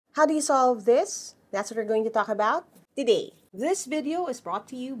How do you solve this? That's what we're going to talk about today. This video is brought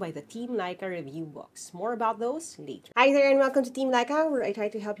to you by the Team Lyqa review books. More about those later. Hi there and welcome to Team Lyqa, where I try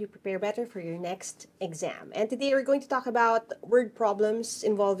to help you prepare better for your next exam. And today we're going to talk about word problems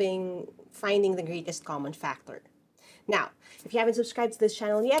involving finding the greatest common factor. Now, if you haven't subscribed to this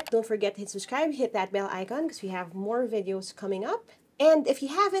channel yet, don't forget to hit subscribe, hit that bell icon because we have more videos coming up. And if you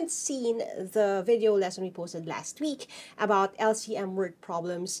haven't seen the video lesson we posted last week about LCM word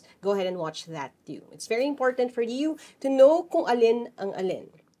problems, go ahead and watch that too. It's very important for you to know kung alin ang alin.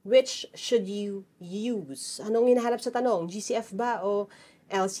 Which should you use? Anong hinahanap sa tanong? GCF ba o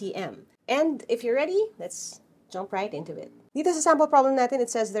LCM? And if you're ready, let's jump right into it. Dito sa sample problem natin, it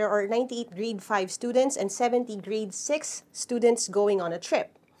says there are 98 grade 5 students and 70 grade 6 students going on a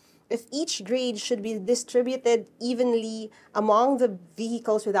trip. If each grade should be distributed evenly among the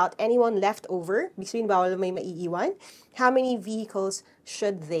vehicles without anyone left over, ibig sabihin bawal may maiiwan, how many vehicles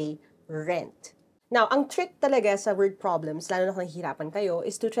should they rent? Now, ang trick talaga sa word problems, lalo na kung nahihirapan kayo,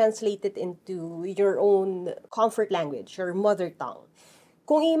 is to translate it into your own comfort language, your mother tongue.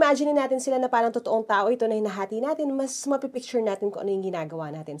 Kung i-imagine natin sila na parang totoong tao ito na hinahati natin, mas mapipicture natin kung ano yung ginagawa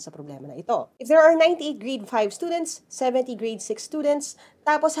natin sa problema na ito. If there are 98 grade 5 students, 70 grade 6 students,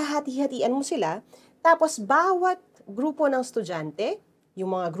 tapos hahati-hatian mo sila, tapos bawat grupo ng estudyante,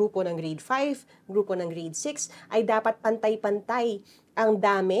 yung mga grupo ng grade 5, grupo ng grade 6, ay dapat pantay-pantay ang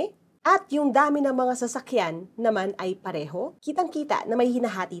dami, at yung dami ng mga sasakyan naman ay pareho. Kitang-kita na may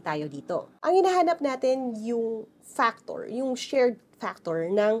hinahati tayo dito. Ang hinahanap natin yung factor, yung shared factor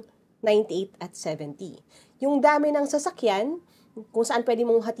ng 98 at 70. Yung dami ng sasakyan, kung saan pwede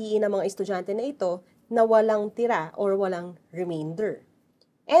mong hatiin ang mga estudyante na ito, na walang tira or walang remainder.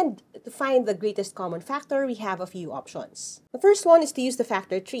 And to find the greatest common factor, we have a few options. The first one is to use the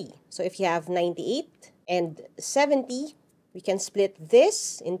factor 3. So if you have 98 and 70, we can split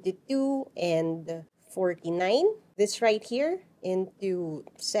this into 2 and 49. This right here into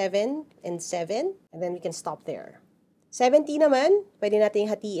 7 and 7. And then we can stop there. 70 naman, pwede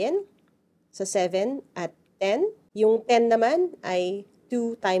natin hatiin sa 7 at 10. Yung 10 naman ay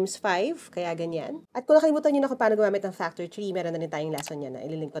 2 times 5, kaya ganyan. At kung nakalimutan nyo na kung paano gumamit ng factor 3, meron na rin tayong lesson yan na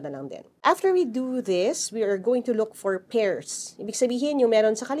ililink ko na lang din. After we do this, we are going to look for pairs. Ibig sabihin, yung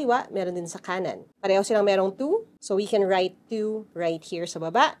meron sa kaliwa, meron din sa kanan. Pareho silang merong 2, so we can write 2 right here sa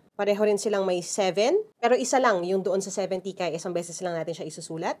baba. Pareho rin silang may 7, pero isa lang yung doon sa 70 kaya isang beses lang natin siya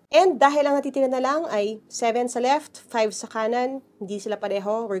isusulat. And dahil ang natitira na lang ay 7 sa left, 5 sa kanan, hindi sila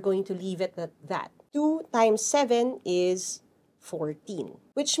pareho, we're going to leave it at that. 2 times 7 is 14.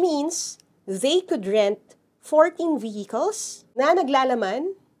 Which means they could rent 14 vehicles na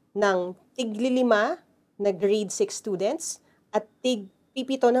naglalaman ng tig-5 na grade 6 students at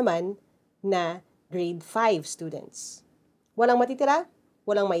tig-7 naman na grade 5 students. Walang matitira,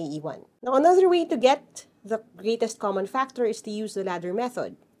 walang maiiwan. Now, another way to get the greatest common factor is to use the ladder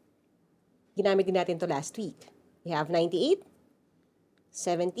method. Ginamit din natin to last week. We have 98,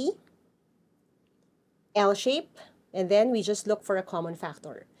 70, L-shape, and then we just look for a common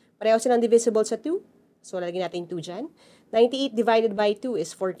factor. Pareho silang divisible sa 2, so lalagyan natin 2 dyan. 98 divided by 2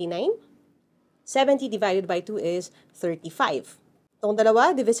 is 49. 70 divided by 2 is 35. Itong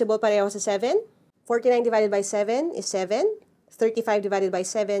dalawa, divisible pareho sa 7. 49 divided by 7 is 7. 35 divided by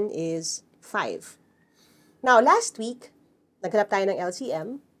 7 is 5. Now, last week, naghanap tayo ng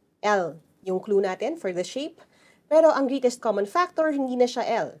LCM. L, yung clue natin for the shape. Pero ang greatest common factor, hindi na siya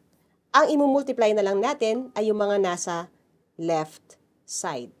L. Ang imumultiply na lang natin ay yung mga nasa left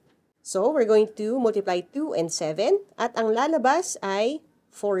side. So, we're going to multiply 2 and 7 at ang lalabas ay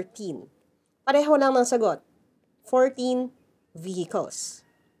 14. Pareho lang ng sagot. 14 vehicles.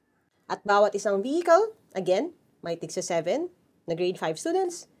 At bawat isang vehicle, again, may tig sa 7 na grade 5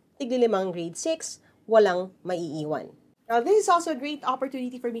 students, tig-5 grade 6, walang maiiwan. Now, this is also a great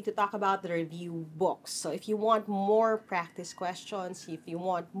opportunity for me to talk about the review books. So if you want more practice questions, if you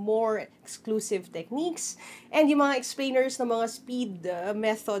want more exclusive techniques, and yung mga explainers ng mga speed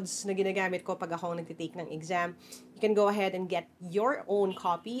methods na ginagamit ko pag ako nagtitake ng exam, you can go ahead and get your own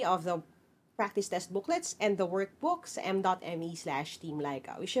copy of the practice test booklets and the workbooks m.me/Team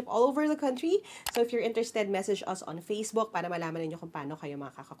Lyqa. We ship all over the country, so if you're interested, message us on Facebook para malaman ninyo kung paano kayo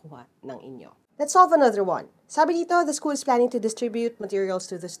makakakuha ng inyo. Let's solve another one. Sabi dito, the school is planning to distribute materials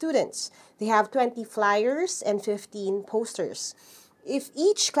to the students. They have 20 flyers and 15 posters. If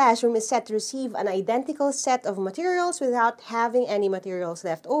each classroom is set to receive an identical set of materials without having any materials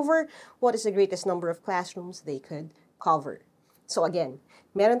left over, what is the greatest number of classrooms they could cover? So again,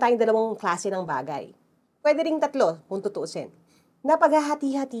 meron tayong dalawang klase ng bagay. Pwede ring tatlo, kung tutuusin, na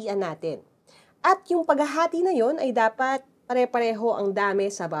paghahati-hatian natin. At yung paghahati na yon ay dapat pare-pareho ang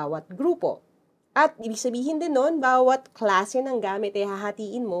dami sa bawat grupo. At ibig sabihin din nun, bawat klase ng gamit ay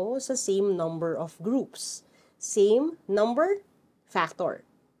hahatiin mo sa same number of groups. Same number factor.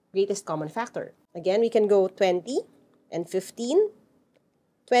 Greatest common factor. Again, we can go 20 and 15.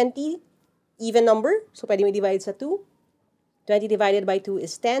 20, even number. So, pwede mo divide sa 2. 20 divided by 2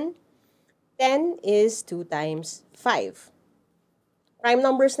 is 10. 10 is 2 times 5. Prime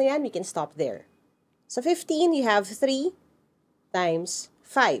numbers na yan, we can stop there. Sa 15, you have 3 times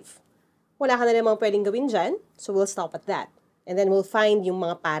 5. Wala ka na namang pwedeng gawin dyan, so we'll stop at that. And then we'll find yung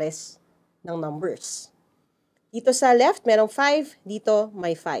mga pares ng numbers. Dito sa left, merong 5. Dito,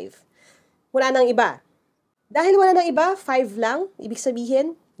 may 5. Wala nang iba. Dahil wala nang iba, 5 lang, ibig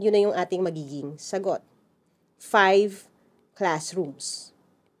sabihin, yun na yung ating magiging sagot. 5 classrooms.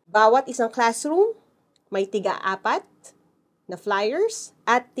 Bawat isang classroom, may tiga-4 na flyers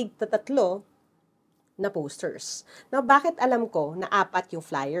at tig-3 na posters. Now, bakit alam ko na 4 yung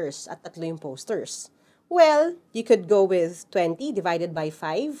flyers at 3 yung posters? Well, you could go with 20 divided by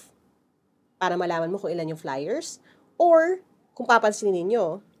 5 para malaman mo kung ilan yung flyers. Or, kung papansinin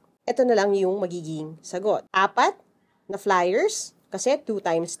ninyo, ito na lang yung magiging sagot. 4 na flyers, kasi 2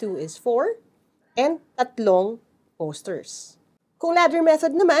 times 2 is 4, and 3 posters. Kung ladder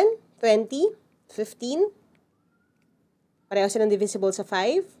method naman, 20, 15, pareho silang divisible sa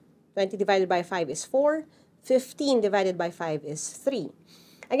 5. 20 divided by 5 is 4. 15 divided by 5 is 3.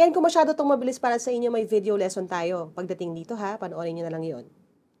 Again, kung masyado itong mabilis para sa inyo, may video lesson tayo. Pagdating dito ha, panoorin nyo na lang yon.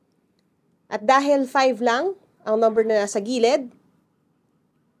 At dahil 5 lang, ang number na nasa gilid,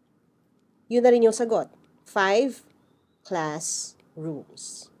 yun na rin yung sagot. 5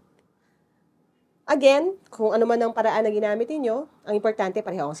 classrooms. Again, kung ano man ang paraan na ginamit niyo, ang importante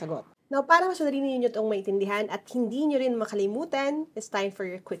pareho ang sagot. Now, para mas madali ninyo itong maintindihan at hindi nyo rin makalimutan, it's time for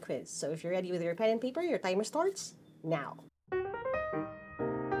your quick quiz. So if you're ready with your pen and paper, your timer starts now.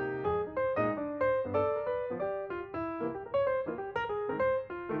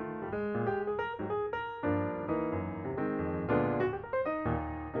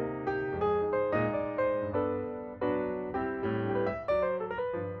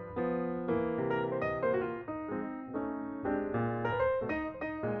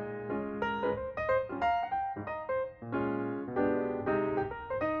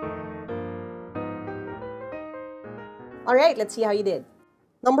 Alright, let's see how you did.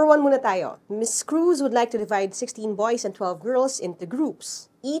 Number 1 muna tayo. Miss Cruz would like to divide 16 boys and 12 girls into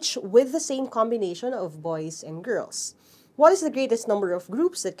groups, each with the same combination of boys and girls. What is the greatest number of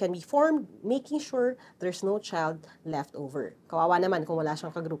groups that can be formed, making sure there's no child left over? Kawawa naman kung wala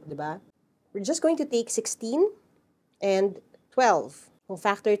siyang kagroup, di ba? We're just going to take 16 and 12. Kung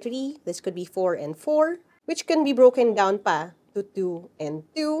factor 3, this could be 4 and 4, which can be broken down pa to 2 and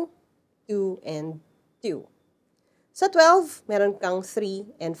 2, 2 and 2. Sa 12, meron kang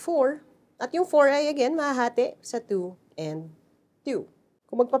 3 and 4. At yung 4 ay again, mahahati sa 2 and 2.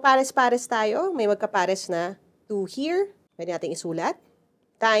 Kung magpapares-pares tayo, may magkapares na 2 here. Pwede natin isulat.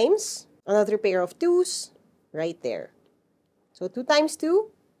 Times another pair of 2's right there. So 2 times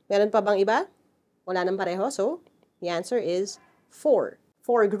 2, meron pa bang iba? Wala nang pareho. So the answer is 4.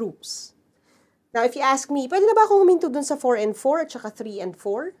 4 groups. Now, if you ask me, pwede na ba akong huminto dun sa 4 and 4 at saka 3 and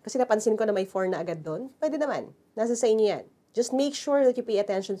 4? Kasi napansin ko na may 4 na agad dun. Pwede naman. Nasa sa inyo yan. Just make sure that you pay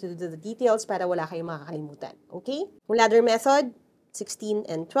attention to the details para wala kayong makakalimutan. Okay? Kung ladder method, 16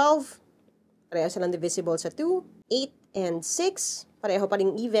 and 12, pareho silang divisible sa 2. 8 and 6, pareho pa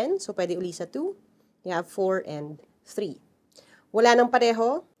ring even, so pwede uli sa 2. You have 4 and 3. Wala nang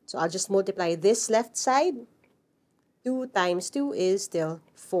pareho, so I'll just multiply this left side. 2 times 2 is still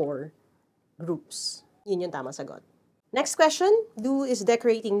 4 groups. Yun yung tamang sagot. Next question. Du is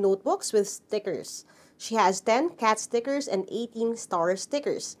decorating notebooks with stickers. She has 10 cat stickers and 18 star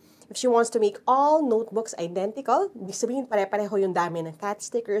stickers. If she wants to make all notebooks identical, ibig sabihin pare-pareho yung dami ng cat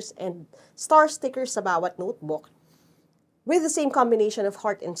stickers and star stickers sa bawat notebook, with the same combination of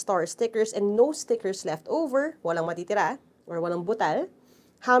heart and star stickers and no stickers left over, walang matitira, or walang butal,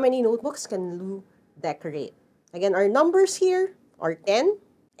 how many notebooks can Lu decorate? Again, our numbers here are 10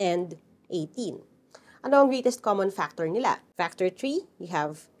 and 18. Ano ang greatest common factor nila? Factor 3, you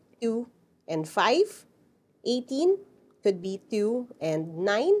have 2 and 5. 18 could be 2 and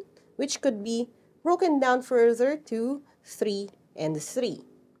 9, which could be broken down further to 3 and 3.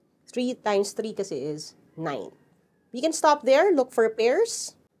 3 times 3 kasi is 9. We can stop there, look for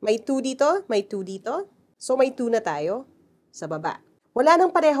pairs. May 2 dito, may 2 dito. So may 2 na tayo sa baba. Wala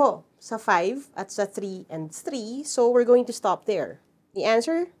nang pareho sa 5 at sa 3 and 3, so we're going to stop there. The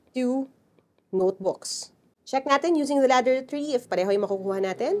answer, 2 notebooks. Check natin using the ladder tree if pareho yung makukuha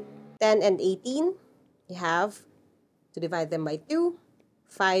natin. 10 and 18, you have to divide them by 2,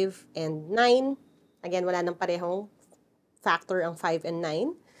 5, and 9. Again, wala nang parehong factor ang 5 and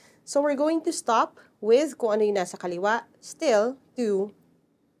 9. So, we're going to stop with kung ano yung nasa kaliwa, still 2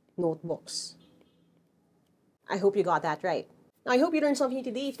 notebooks. I hope you got that right. Now, I hope you learned something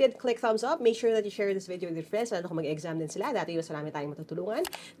today. If you did, click thumbs up. Make sure that you share this video with your friends. Lalo kung mag-exam din sila. Dati yung marami tayong matutulungan.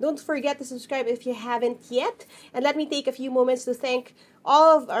 Don't forget to subscribe if you haven't yet. And let me take a few moments to thank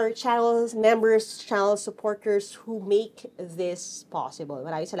all of our channel members, channel supporters who make this possible.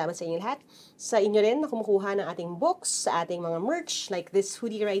 Maraming salamat sa inyo lahat. Sa inyo rin na kumukuha ng ating books, sa ating mga merch, like this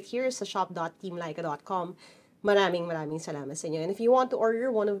hoodie right here sa shop.teamlyqa.com. Maraming salamat sa inyo. And if you want to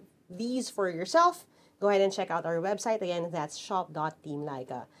order one of these for yourself, go ahead and check out our website. Again, that's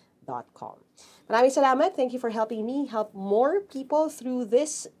shop.teamlyqa.com. Maraming salamat. Thank you for helping me help more people through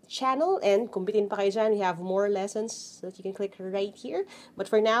this channel. And kung bitin pa kayo dyan, we have more lessons that you can click right here. But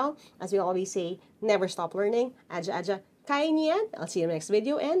for now, as we always say, never stop learning. Adja, kaya niyan. I'll see you in the next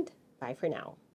video and bye for now.